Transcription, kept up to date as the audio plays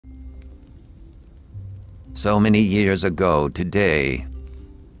So many years ago today.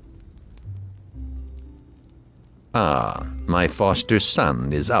 Ah, my foster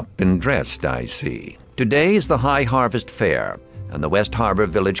son is up and dressed, I see. Today is the High Harvest Fair, and the West Harbor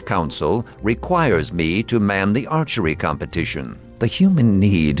Village Council requires me to man the archery competition. The human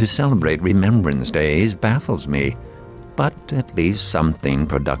need to celebrate Remembrance Days baffles me, but at least something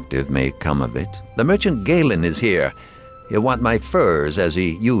productive may come of it. The merchant Galen is here. He'll want my furs, as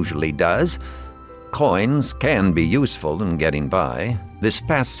he usually does. Coins can be useful in getting by. This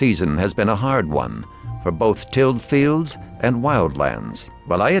past season has been a hard one for both tilled fields and wildlands.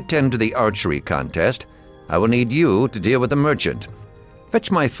 While I attend to the archery contest, I will need you to deal with the merchant.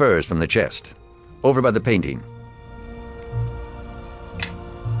 Fetch my furs from the chest, over by the painting.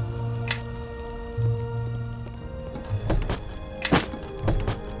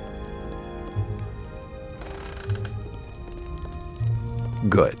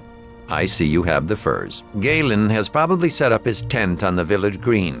 Good. I see you have the furs. Galen has probably set up his tent on the village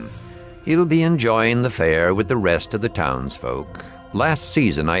green. He'll be enjoying the fair with the rest of the townsfolk. Last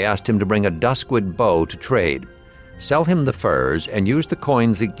season, I asked him to bring a duskwood bow to trade. Sell him the furs and use the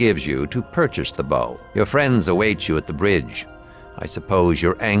coins it gives you to purchase the bow. Your friends await you at the bridge. I suppose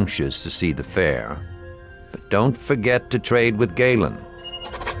you're anxious to see the fair. But don't forget to trade with Galen.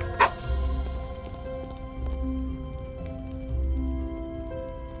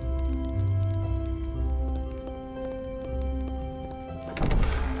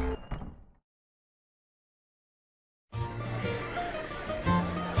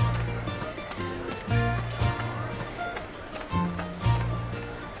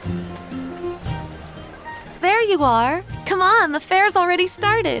 There you are. Come on, the fair's already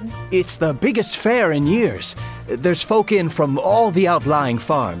started. It's the biggest fair in years. There's folk in from all the outlying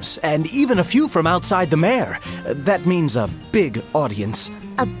farms, and even a few from outside the mare. That means a big audience.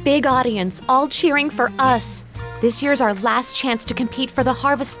 A big audience, all cheering for us. This year's our last chance to compete for the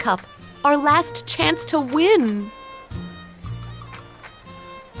Harvest Cup. Our last chance to win.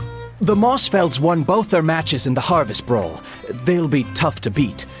 The Mossfelds won both their matches in the Harvest Brawl. They'll be tough to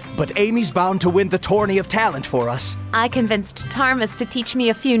beat, but Amy's bound to win the Tourney of Talent for us. I convinced Tarmus to teach me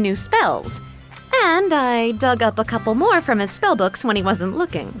a few new spells. And I dug up a couple more from his spellbooks when he wasn't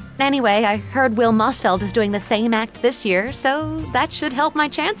looking. Anyway, I heard Will Mossfeld is doing the same act this year, so that should help my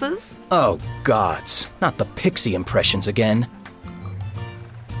chances. Oh, gods. Not the pixie impressions again.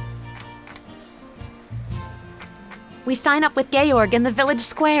 We sign up with Georg in the village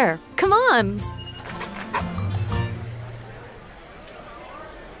square. Come on!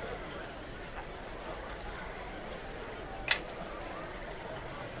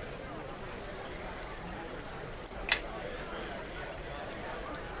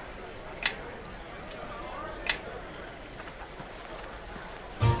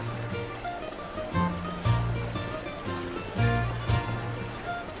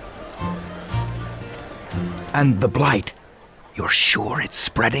 And the blight. You're sure it's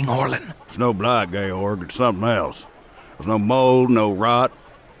spreading, Orlin? It's no blight, Georg. It's something else. There's no mold, no rot.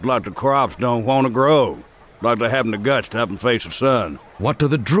 It's like the crops don't want to grow. Like they haven't the guts to up and face the sun. What do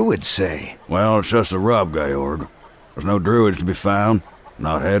the druids say? Well, it's just a rub, Georg. There's no druids to be found,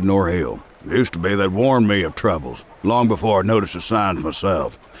 not head nor heel. It used to be they'd warned me of troubles, long before I noticed the signs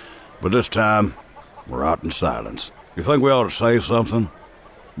myself. But this time, we're out in silence. You think we ought to say something?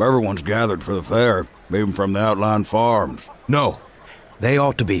 Everyone's gathered for the fair, even from the outlying farms. No. They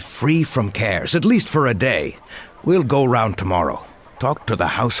ought to be free from cares, at least for a day. We'll go round tomorrow. Talk to the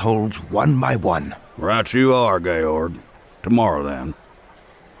households one by one. Right you are, Georg. Tomorrow, then.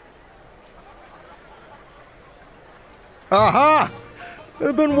 Aha!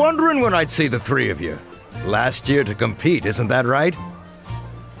 I've been wondering when I'd see the three of you. Last year to compete, isn't that right?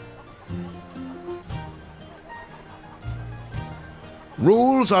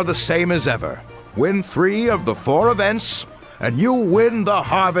 Rules are the same as ever. Win 3 of the 4 events, and you win the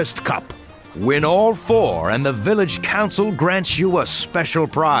Harvest Cup. Win all 4, and the village council grants you a special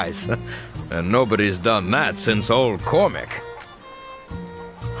prize. And nobody's done that since old Cormac.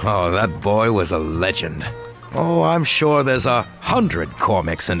 Oh, that boy was a legend. Oh, I'm sure there's 100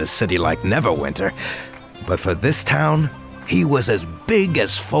 Cormacs in a city like Neverwinter. But for this town, he was as big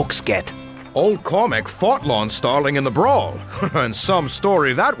as folks get. Old Cormac fought Lon Starling in the brawl, and some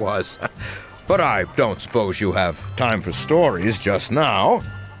story that was. But I don't suppose you have time for stories just now.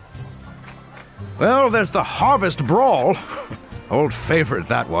 Well, there's the Harvest Brawl. Old favorite,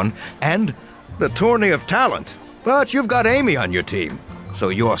 that one. And the Tourney of Talent. But you've got Amy on your team. so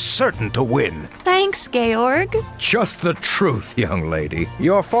you're certain to win. Thanks, Georg. Just the truth, young lady.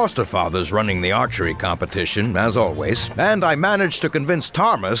 Your foster father's running the archery competition, as always, and I managed to convince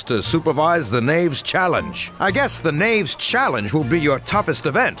Thomas to supervise the Knaves Challenge. I guess the Knaves Challenge will be your toughest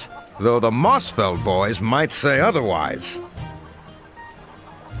event, though the Mossfeld boys might say otherwise.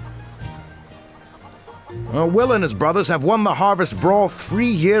 Will and his brothers have won the Harvest Brawl 3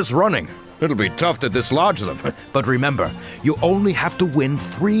 years running. It'll be tough to dislodge them, but remember, you only have to win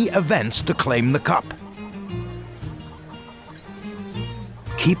 3 events to claim the cup.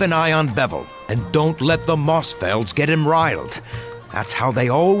 Keep an eye on Bevel, and don't let the Mossfelds get him riled. That's how they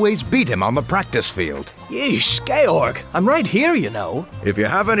always beat him on the practice field. Yeesh, Georg, I'm right here, you know. If you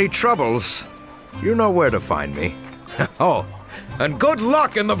have any troubles, you know where to find me. Oh, and good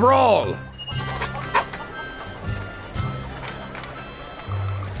luck in the brawl!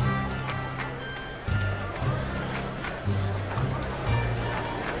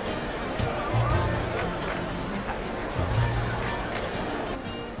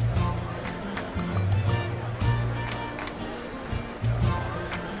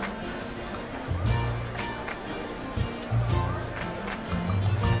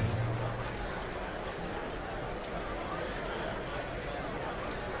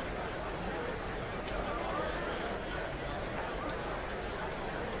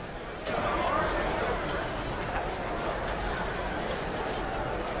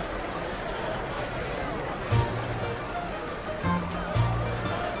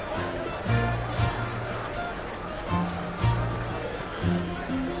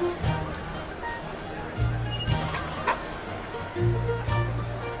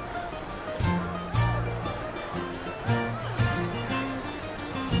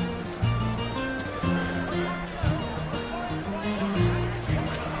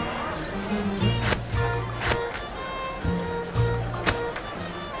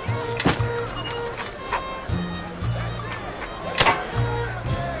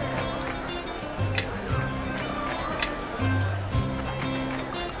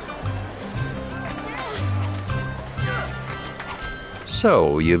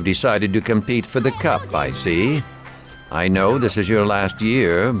 So, you've decided to compete for the cup, I see. I know this is your last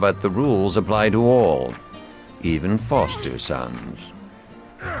year, but the rules apply to all, even foster sons.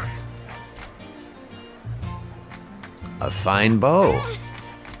 A fine bow.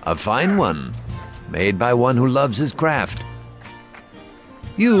 A fine one, made by one who loves his craft.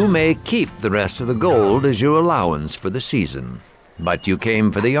 You may keep the rest of the gold as your allowance for the season, but you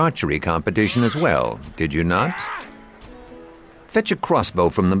came for the archery competition as well, did you not? Fetch a crossbow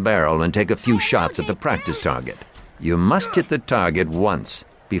from the barrel and take a few shots at the practice target. You must hit the target once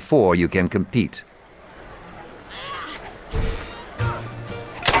before you can compete.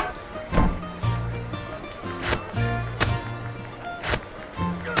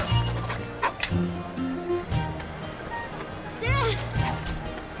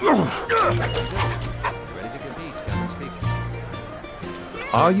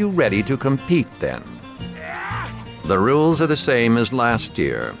 Are you ready to compete then? The rules are the same as last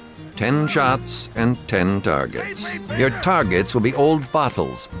year. 10 shots and 10 targets. Your targets will be old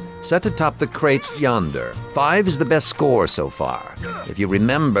bottles, set atop the crates yonder. 5 is the best score so far. If you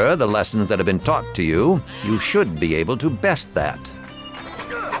remember the lessons that have been taught to you, you should be able to best that.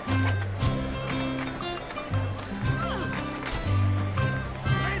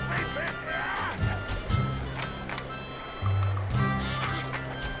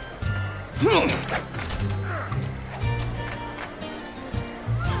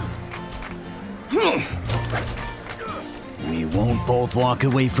 We won't both walk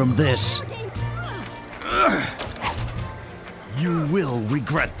away from this. You will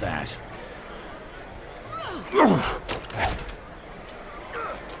regret that.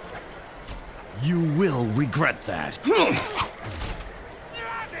 You will regret that.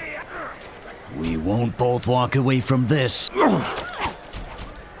 We won't both walk away from this.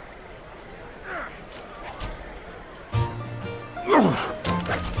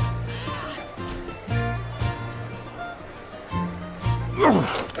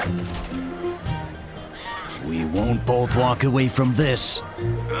 We won't both walk away from this.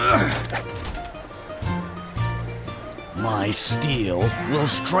 My steel will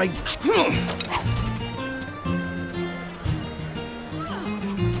strike.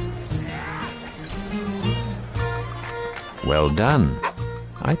 Well done.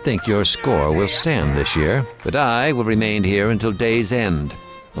 I think your score will stand this year, but I will remain here until day's end,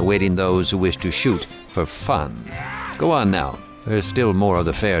 awaiting those who wish to shoot for fun. Go on now. There's still more of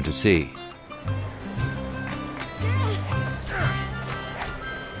the fair to see.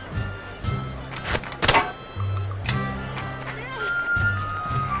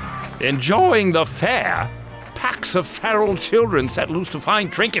 Enjoying the fair? Packs of feral children set loose to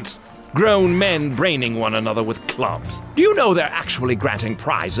find trinkets. Grown men braining one another with clubs. Do you know they're actually granting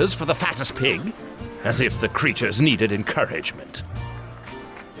prizes for the fattest pig? As if the creatures needed encouragement.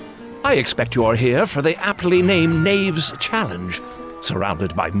 I expect you are here for the aptly named Knaves Challenge.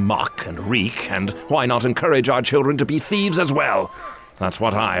 Surrounded by muck and reek, and why not encourage our children to be thieves as well? That's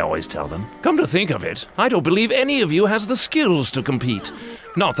what I always tell them. Come to think of it, I don't believe any of you has the skills to compete.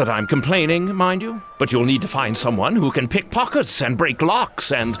 Not that I'm complaining, mind you, but you'll need to find someone who can pick pockets and break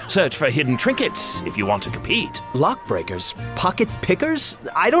locks and search for hidden trinkets if you want to compete. Lock breakers? Pocket pickers?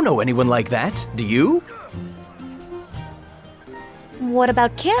 I don't know anyone like that. Do you? What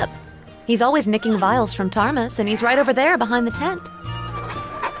about Kip? He's always nicking vials from Tarmus, and he's right over there behind the tent.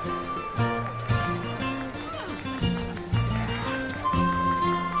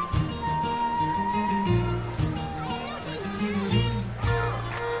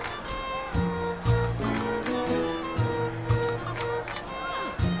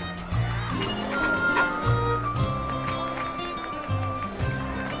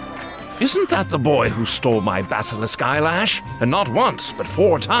 Isn't that the boy who stole my basilisk eyelash? And not once, but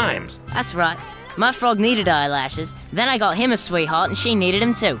 4 times. That's right. My frog needed eyelashes, then I got him a sweetheart and she needed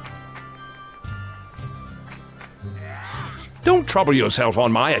him too. Don't trouble yourself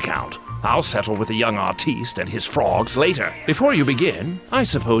on my account. I'll settle with the young artiste and his frogs later. Before you begin, I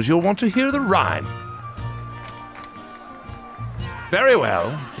suppose you'll want to hear the rhyme. Very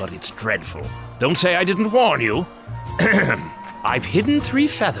well, but it's dreadful. Don't say I didn't warn you. I've hidden 3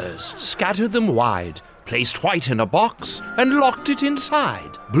 feathers, scattered them wide, placed white in a box, and locked it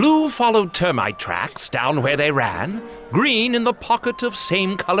inside. Blue followed termite tracks down where they ran, green in the pocket of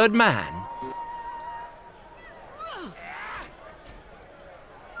same-colored man.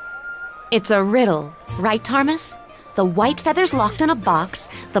 It's a riddle, right, Tarmus? The white feathers locked in a box,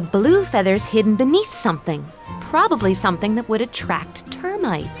 the blue feathers hidden beneath something. Probably something that would attract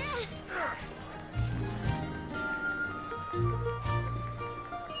termites.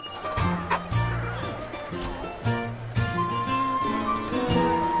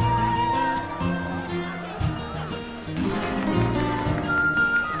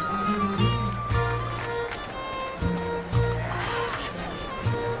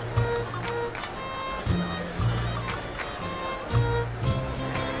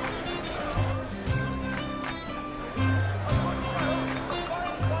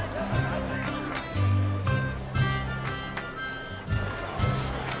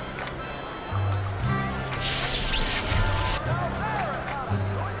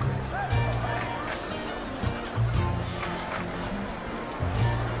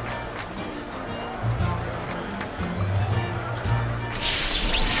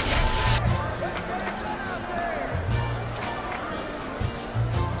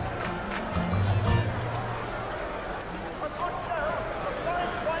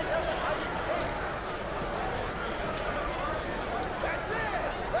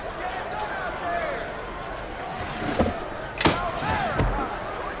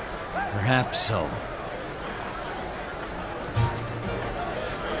 Perhaps so.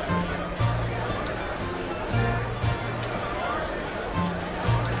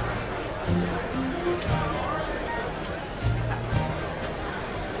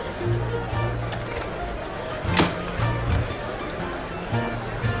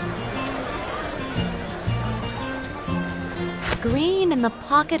 Green in the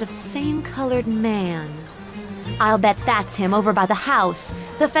pocket of same-colored man. I'll bet that's him over by the house.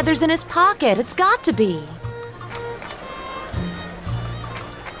 The feather's in his pocket. It's got to be.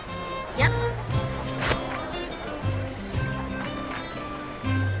 Yep.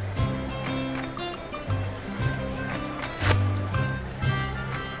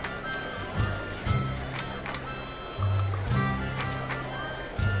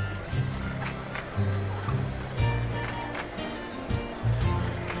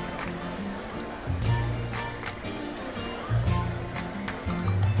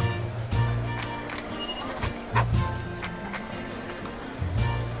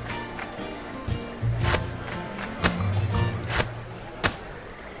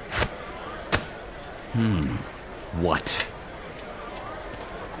 What?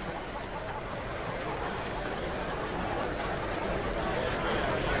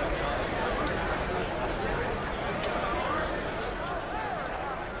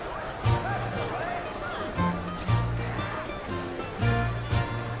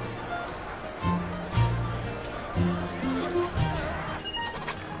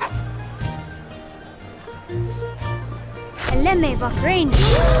 لما بحرين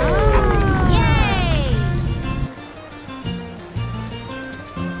Yay!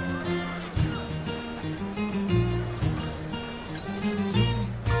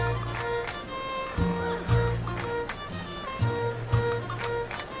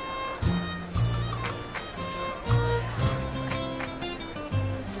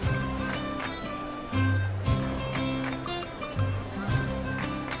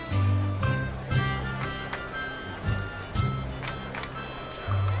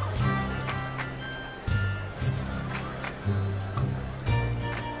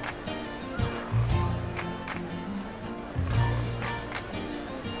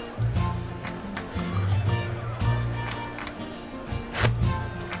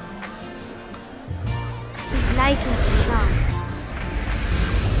 Viking Kazan.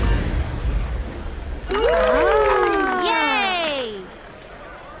 Yay!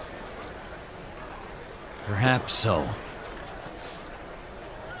 Perhaps so.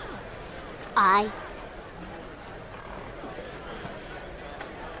 I.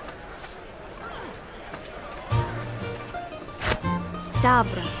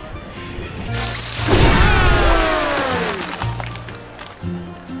 Dobra.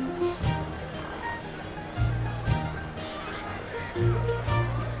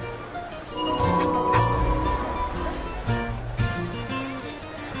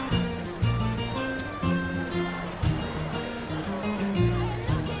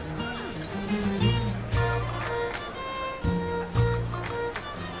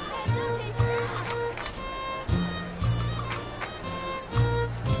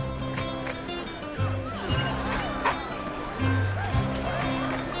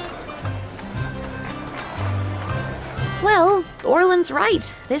 Well, Orland's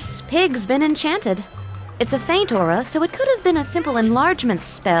right. This pig's been enchanted. It's a faint aura, so it could have been a simple enlargement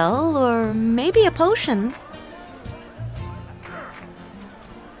spell, or maybe a potion.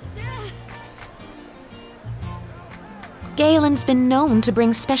 Galen's been known to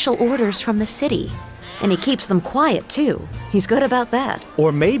bring special orders from the city, and he keeps them quiet, too. He's good about that.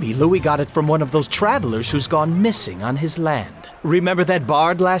 Or maybe Louis got it from one of those travelers who's gone missing on his land. Remember that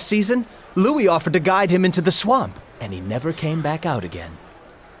bard last season? Louis offered to guide him into the swamp, and he never came back out again.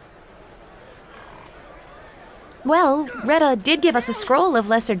 Well, Retta did give us a scroll of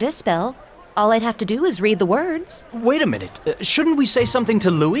Lesser Dispel. All I'd have to do is read the words. Wait a minute. Shouldn't we say something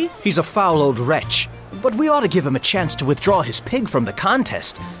to Louis? He's a foul old wretch. But we ought to give him a chance to withdraw his pig from the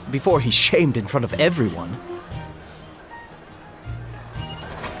contest before he's shamed in front of everyone.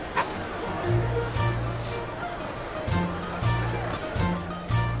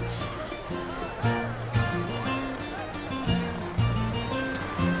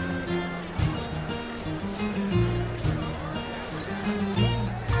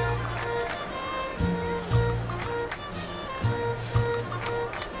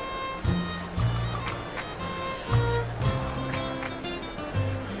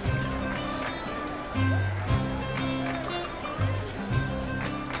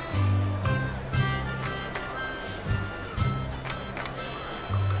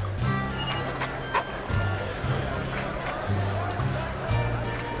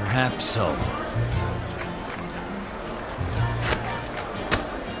 Perhaps so.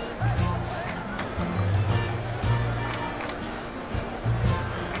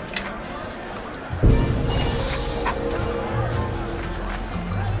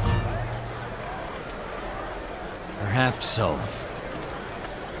 Perhaps so.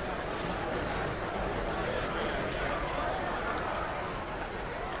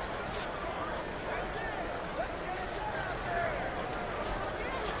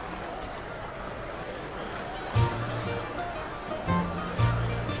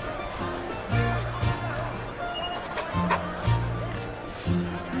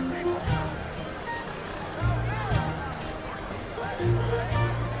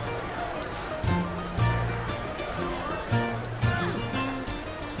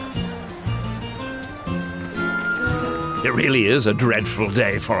 It really is a dreadful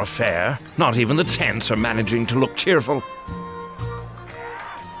day for a fair. Not even the tents are managing to look cheerful.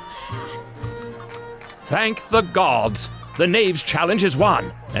 Thank the gods! The knave's challenge is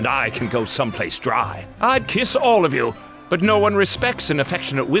won, and I can go someplace dry. I'd kiss all of you, but no one respects an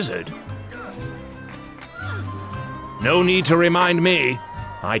affectionate wizard. No need to remind me.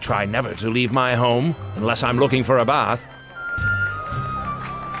 I try never to leave my home, unless I'm looking for a bath.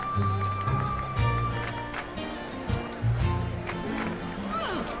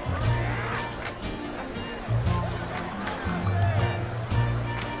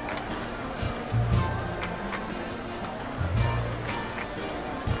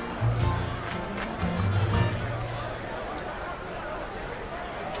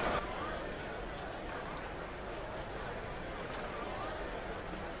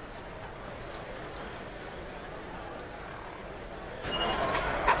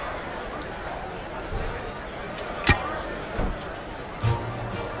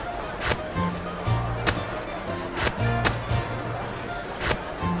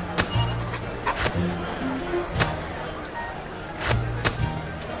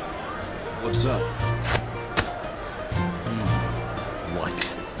 What's up? What?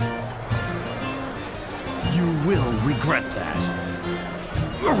 You will regret that.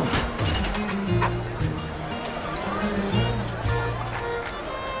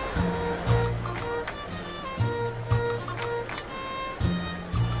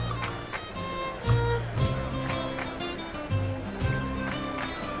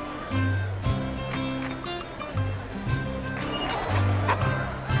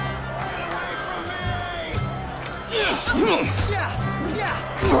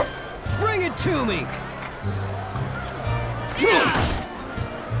 Bring it to me!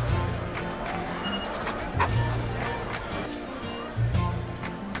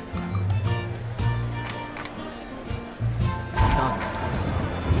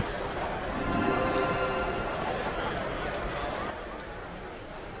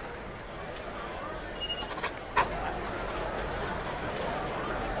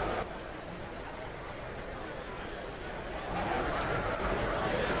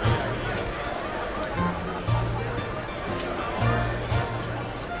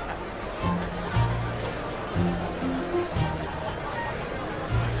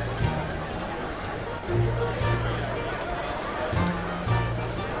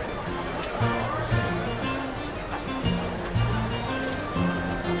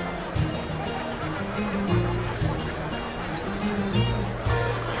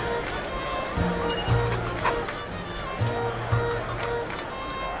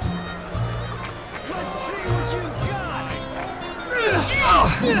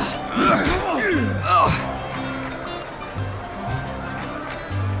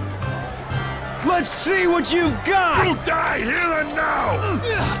 Let's see what you've got! You die here and now!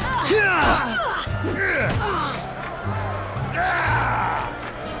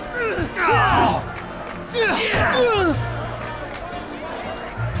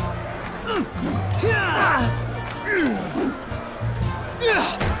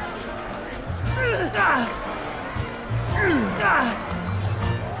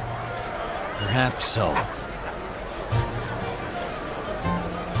 Perhaps so.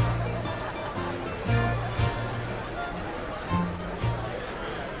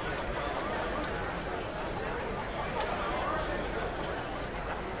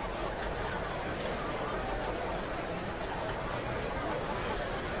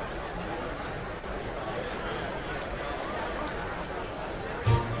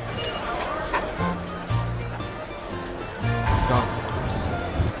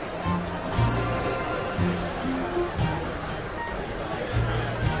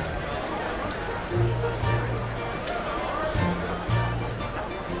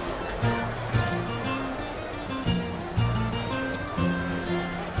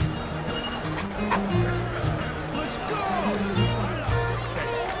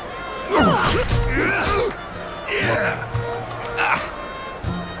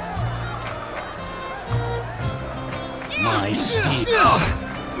 My steed.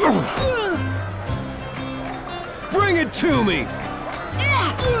 Bring it to me!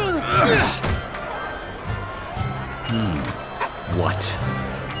 What?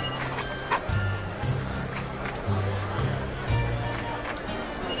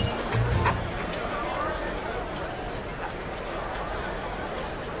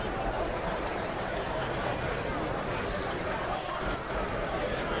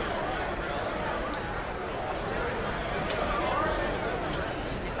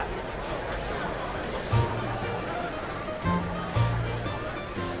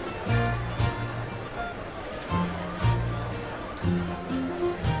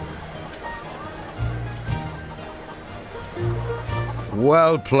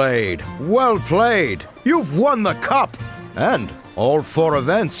 Well played, well played. You've won the cup. And all 4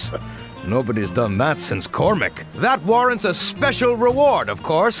 events. Nobody's done that since Cormac. That warrants a special reward, of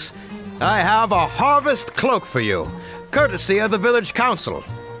course. I have a harvest cloak for you, courtesy of the village council.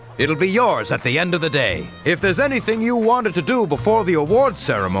 It'll be yours at the end of the day. If there's anything you wanted to do before the award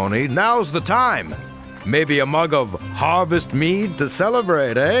ceremony, now's the time. Maybe a mug of harvest mead to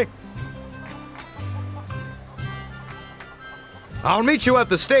celebrate, eh? I'll meet you at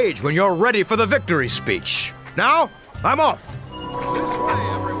the stage when you're ready for the victory speech. Now, I'm off. This way,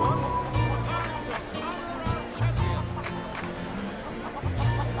 everyone.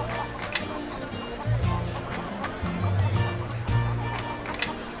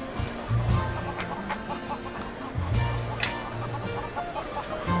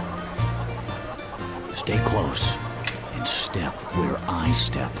 Stay close and step where I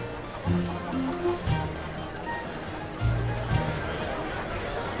step.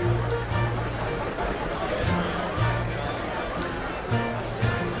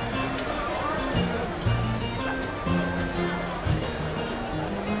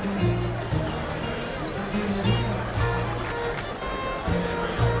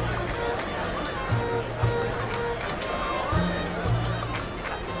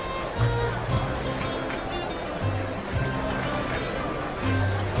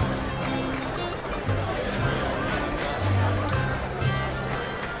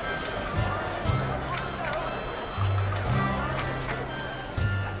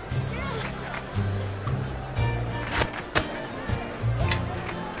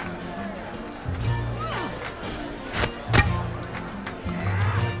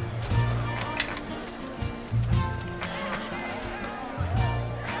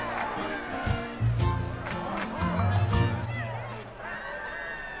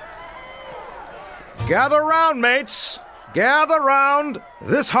 Gather round, mates. Gather round.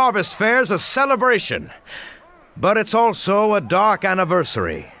 This harvest fair's a celebration, but it's also a dark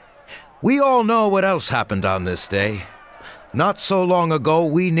anniversary. We all know what else happened on this day. Not so long ago,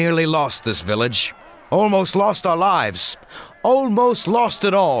 we nearly lost this village. Almost lost our lives. Almost lost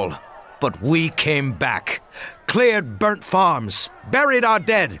it all. But we came back, cleared burnt farms, buried our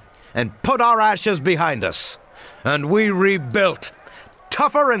dead, and put our ashes behind us. And we rebuilt,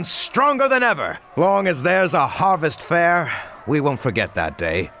 tougher and stronger than ever. Long as there's a harvest fair, we won't forget that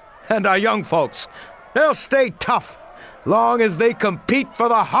day. And our young folks, they'll stay tough, long as they compete for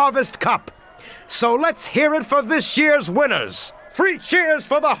the Harvest Cup. So let's hear it for this year's winners. 3 cheers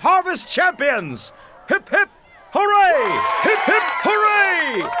for the Harvest Champions! Hip hip hooray! Hip hip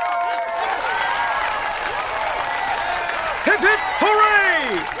hooray! Hip hip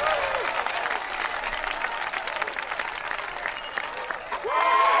hooray!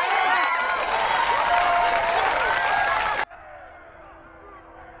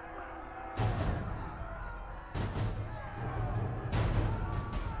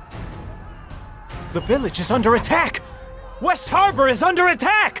 The village is under attack! West Harbor is under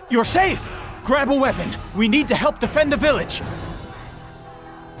attack! You're safe! Grab a weapon. We need to help defend the village.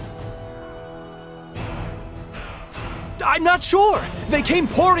 I'm not sure. They came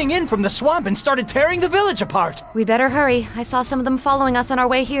pouring in from the swamp and started tearing the village apart. We better hurry. I saw some of them following us on our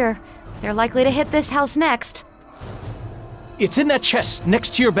way here. They're likely to hit this house next. It's in that chest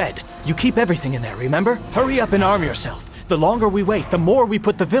next to your bed. You keep everything in there, remember? Hurry up and arm yourself. The longer we wait, the more we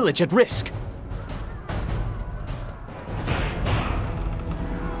put the village at risk.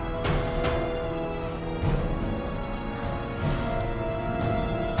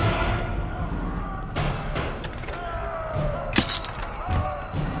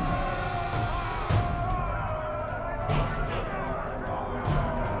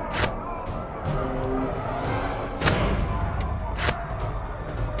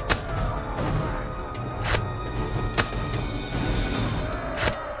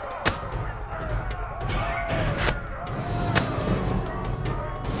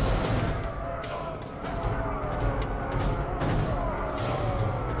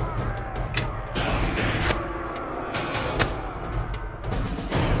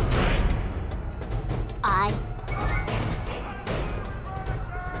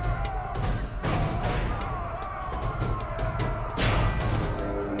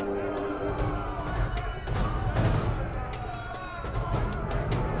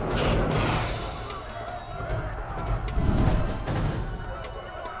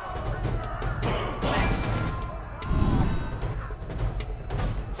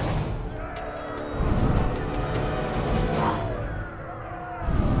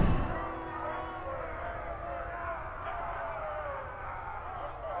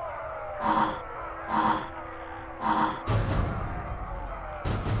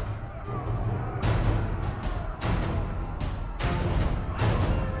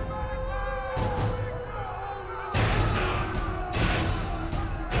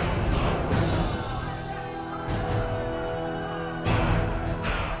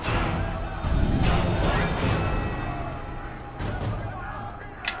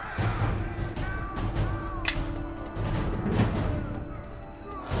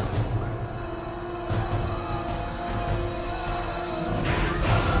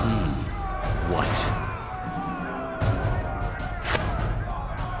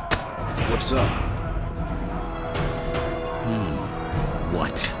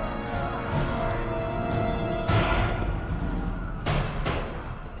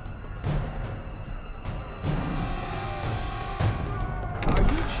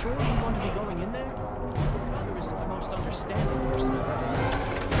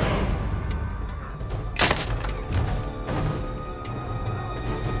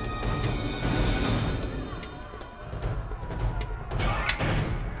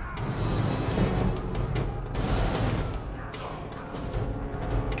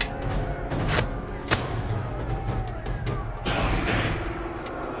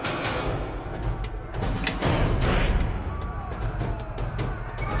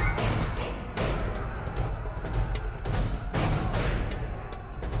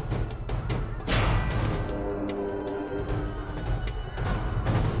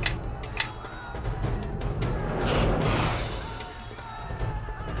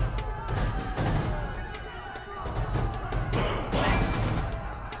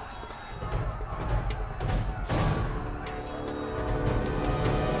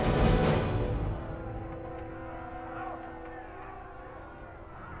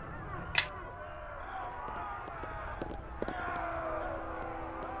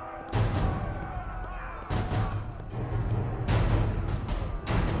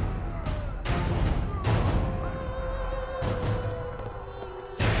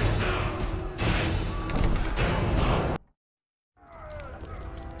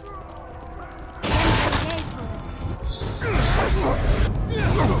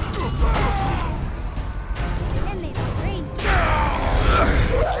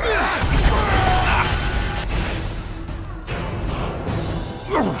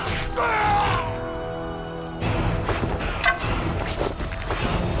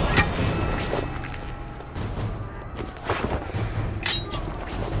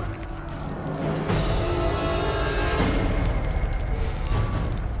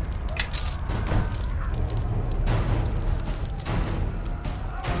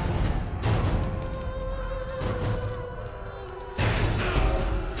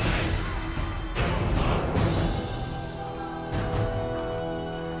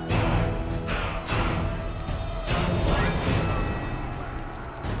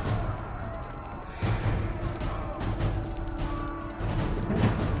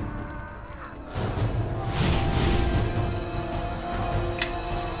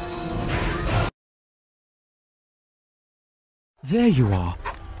 There you are.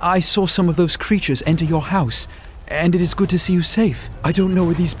 I saw some of those creatures enter your house, and it is good to see you safe. I don't know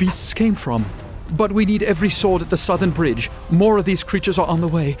where these beasts came from, but we need every sword at the southern bridge. More of these creatures are on the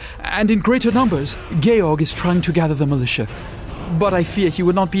way, and in greater numbers. Georg is trying to gather the militia, but I fear he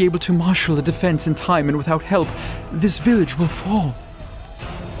will not be able to marshal a defense in time, and without help, this village will fall.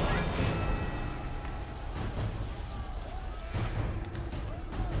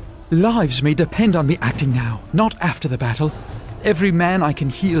 Lives may depend on me acting now, not after the battle. Every man I can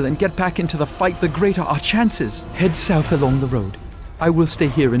heal and get back into the fight, the greater our chances. Head south along the road. I will stay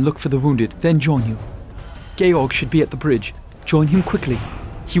here and look for the wounded, then join you. Georg should be at the bridge. Join him quickly.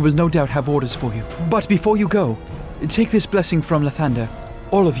 He will no doubt have orders for you. But before you go, take this blessing from Lathander,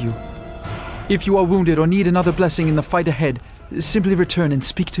 all of you. If you are wounded or need another blessing in the fight ahead, simply return and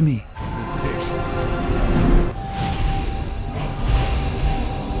speak to me.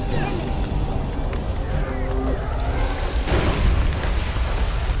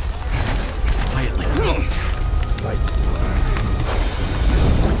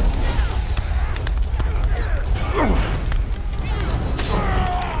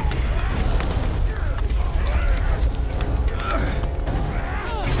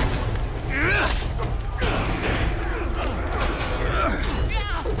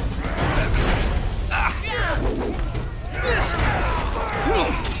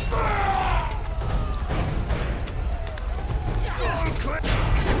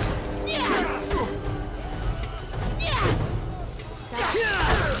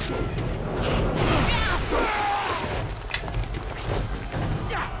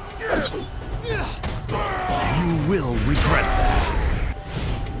 You will regret that.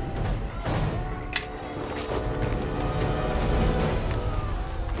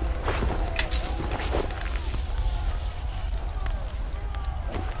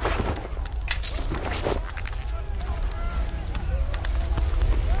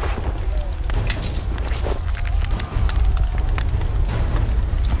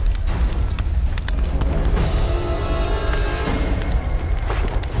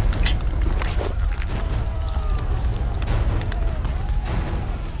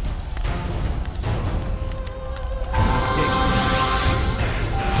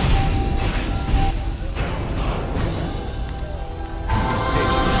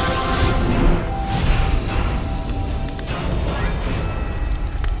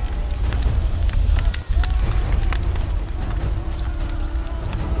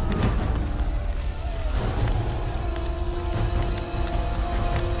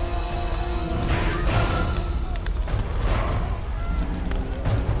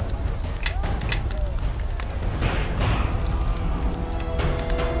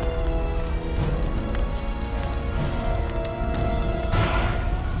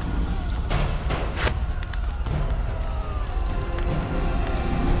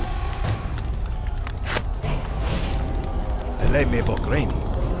 Lei me vogrin.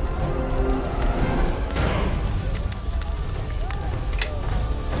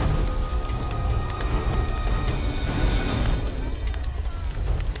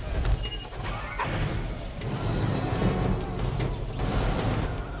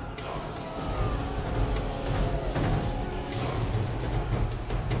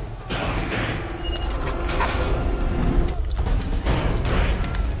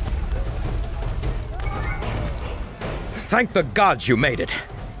 Thank the gods you made it.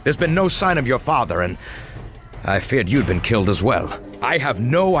 There's been no sign of your father, and I feared you'd been killed as well. I have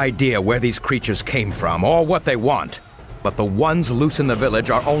no idea where these creatures came from or what they want, but the ones loose in the village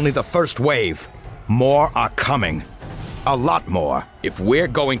are only the first wave. More are coming. A lot more. If we're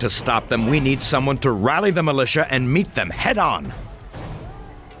going to stop them, we need someone to rally the militia and meet them head on.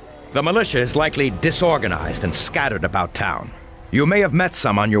 The militia is likely disorganized and scattered about town. You may have met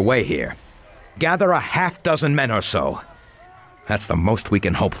some on your way here. Gather a half-dozen men or so. That's the most we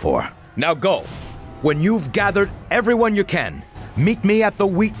can hope for. Now go. When you've gathered everyone you can, meet me at the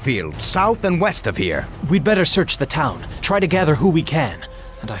wheat field, south and west of here. We'd better search the town, try to gather who we can,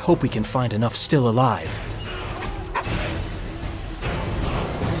 and I hope we can find enough still alive.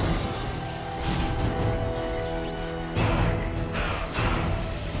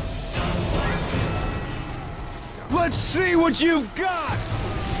 Let's see what you've got!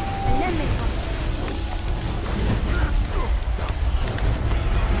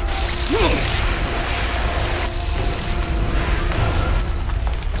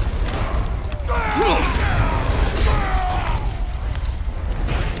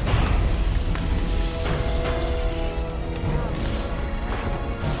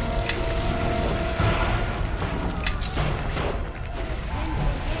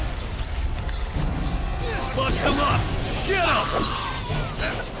 Bust him up! Get him!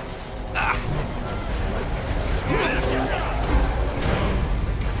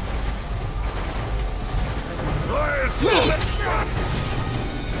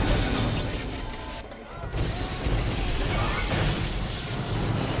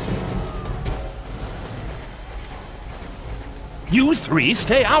 You three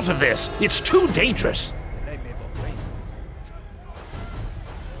stay out of this. It's too dangerous.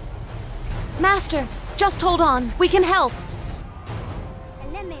 Master, just hold on. We can help.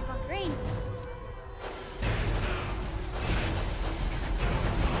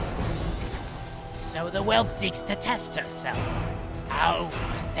 So the whelp seeks to test herself. How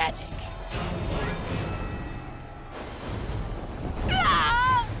pathetic.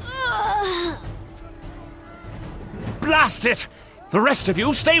 Blast it! The rest of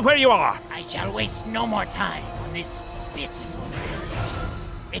you, stay where you are. I shall waste no more time on this pitiful village.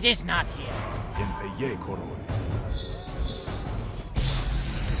 It is not here.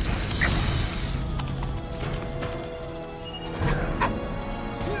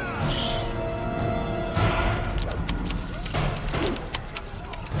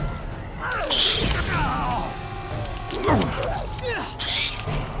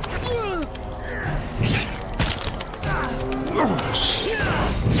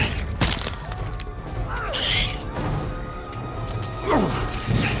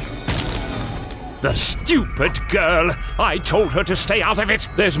 The stupid girl! I told her to stay out of it.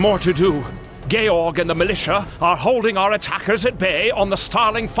 There's more to do. Georg and the militia are holding our attackers at bay on the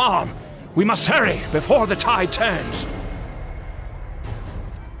Starling farm. We must hurry before the tide turns.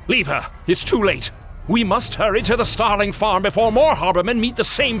 Leave her. It's too late. We must hurry to the Starling farm before more harbormen meet the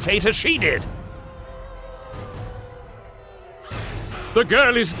same fate as she did. The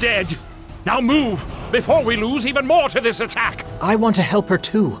girl is dead. Now move, before we lose even more to this attack. I want to help her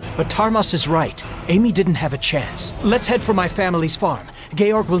too, but Tarmas is right. Amy didn't have a chance. Let's head for my family's farm.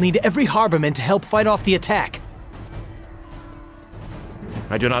 Georg will need every harborman to help fight off the attack.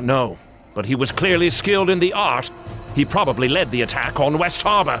 I do not know, but he was clearly skilled in the art. He probably led the attack on West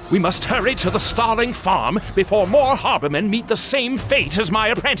Harbor. We must hurry to the Starling farm before more harbormen meet the same fate as my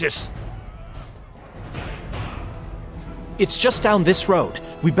apprentice. It's just down this road.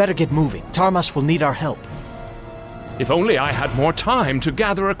 We better get moving. Tarmas will need our help. If only I had more time to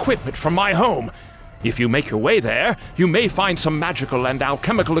gather equipment from my home. If you make your way there, you may find some magical and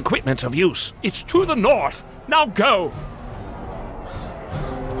alchemical equipment of use. It's to the north. Now go!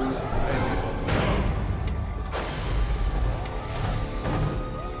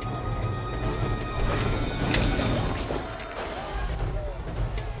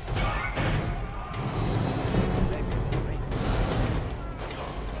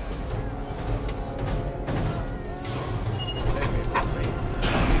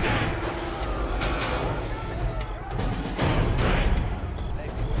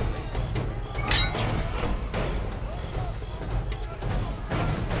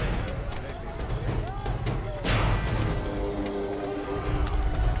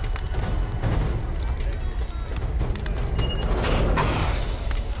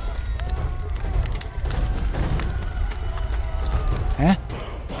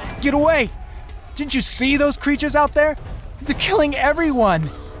 Get away! Didn't you see those creatures out there? They're killing everyone!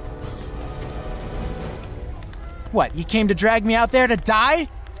 What, you came to drag me out there to die?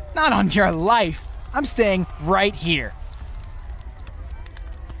 Not on your life! I'm staying right here.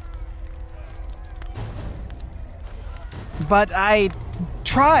 But I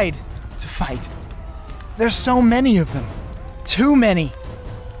tried to fight. There's so many of them. Too many.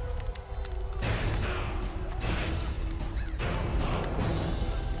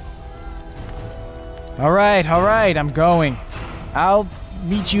 All right, I'm going. I'll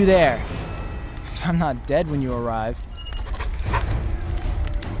meet you there. I'm not dead when you arrive.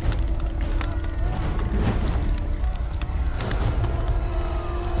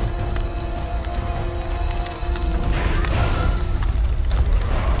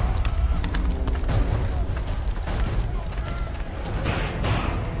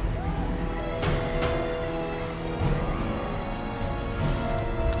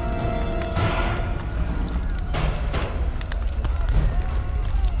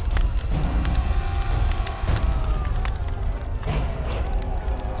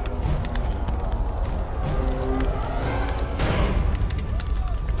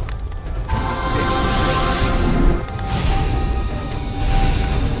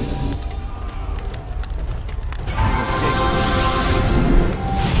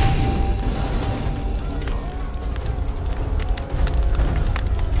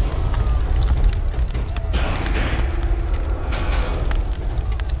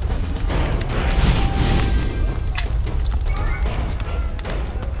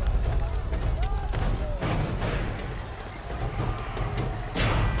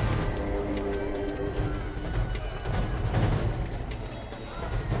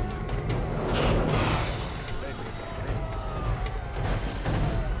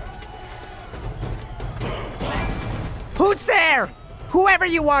 Whoever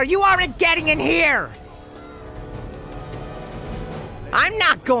you aren't getting in here! I'm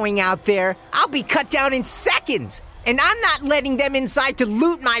not going out there. I'll be cut down in seconds. And I'm not letting them inside to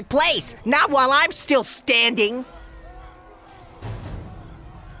loot my place. Not while I'm still standing.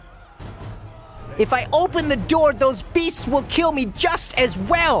 If I open the door, those beasts will kill me just as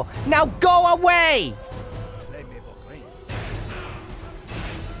well. Now go away!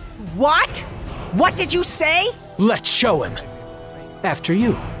 What? What did you say? Let's show him. After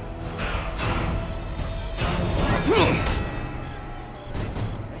you.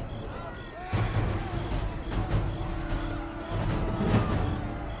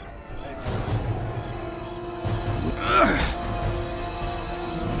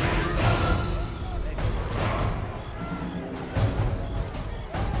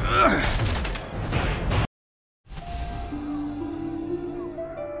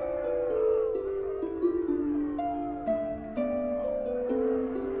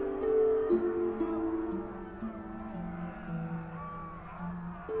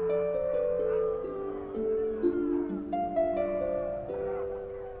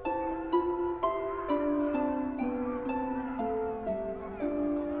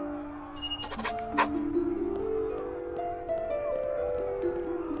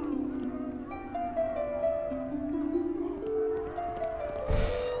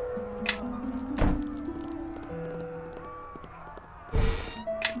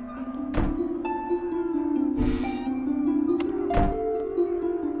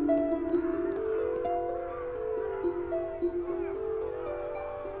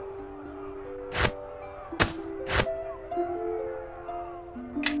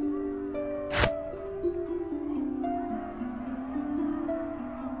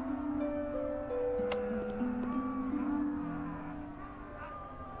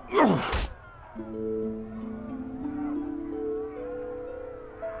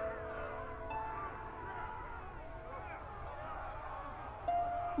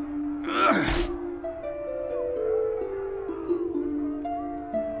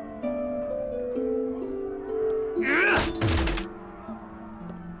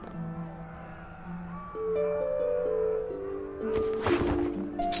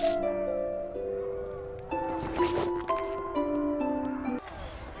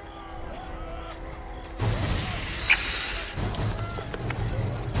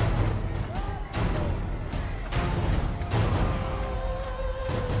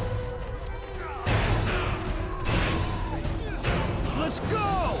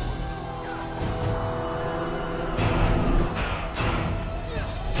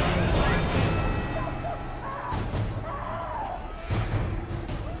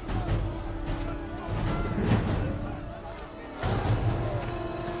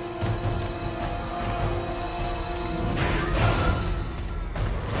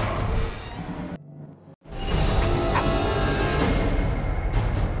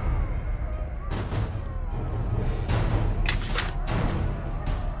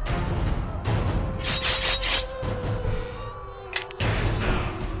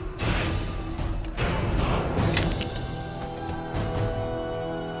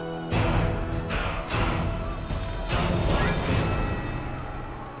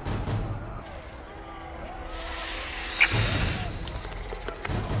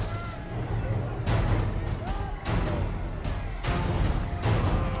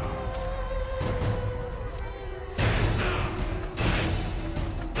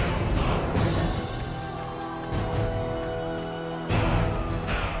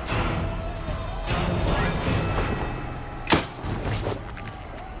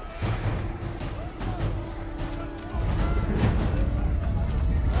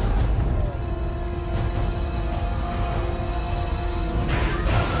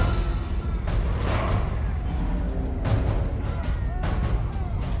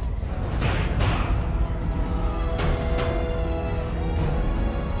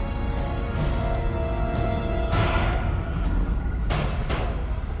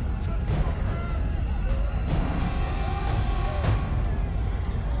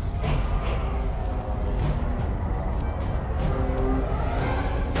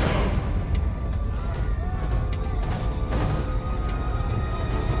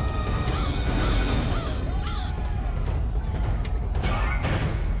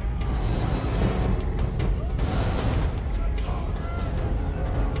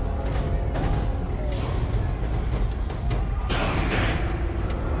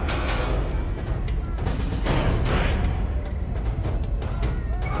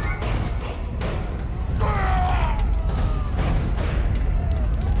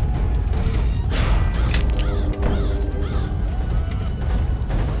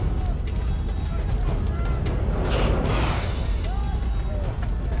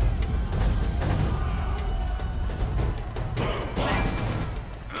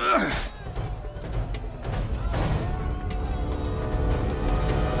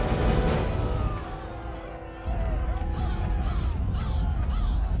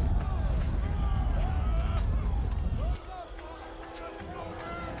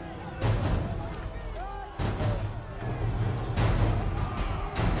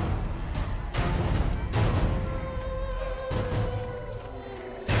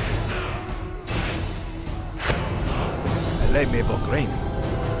 Let me for grain.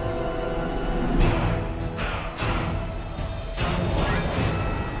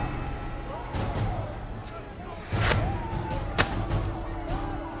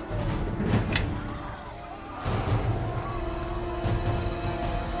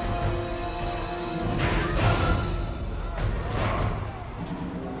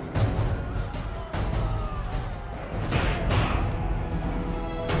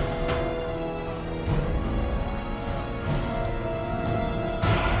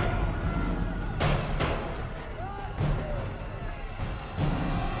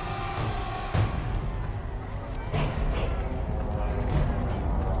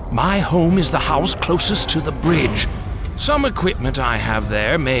 My home is the house closest to the bridge. Some equipment I have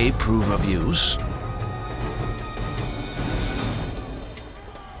there may prove of use.